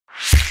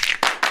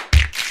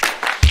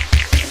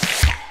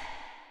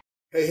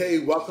Hey,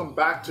 welcome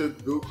back to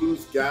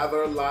Gurus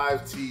Gather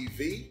Live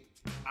TV.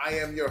 I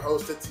am your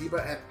host,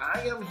 Atiba, and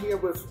I am here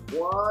with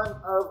one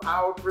of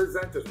our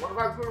presenters, one of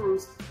our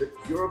gurus that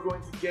you're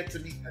going to get to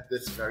meet at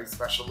this very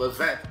special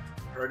event.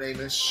 Her name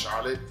is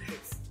Charlotte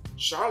Hicks.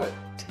 Charlotte.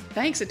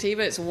 Thanks,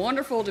 Atiba. It's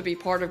wonderful to be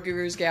part of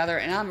Gurus Gather,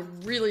 and I'm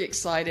really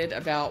excited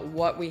about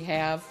what we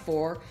have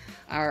for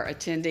our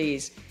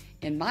attendees.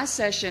 In my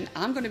session,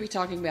 I'm going to be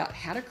talking about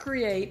how to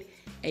create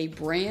a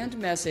brand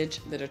message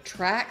that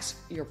attracts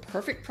your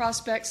perfect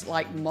prospects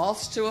like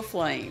moths to a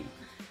flame.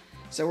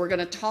 So we're going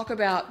to talk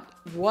about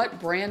what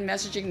brand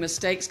messaging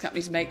mistakes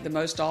companies make the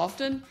most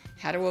often,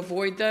 how to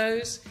avoid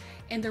those.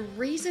 And the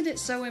reason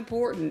it's so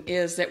important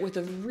is that with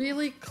a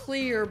really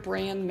clear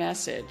brand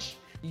message,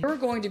 you're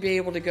going to be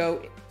able to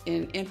go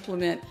and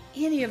implement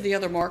any of the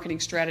other marketing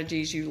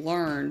strategies you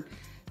learn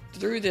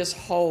through this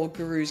whole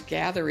Gurus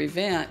Gather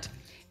event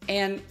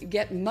and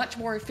get much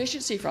more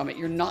efficiency from it.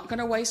 You're not going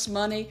to waste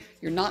money.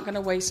 You're not going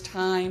to waste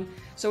time.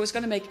 So it's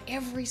going to make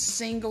every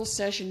single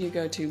session you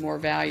go to more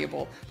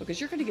valuable because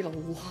you're going to get a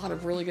lot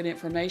of really good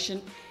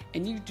information,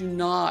 and you do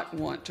not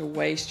want to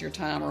waste your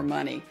time or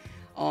money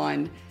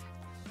on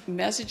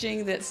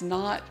messaging that's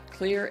not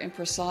clear and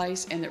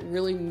precise and that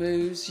really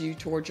moves you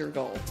towards your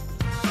goal.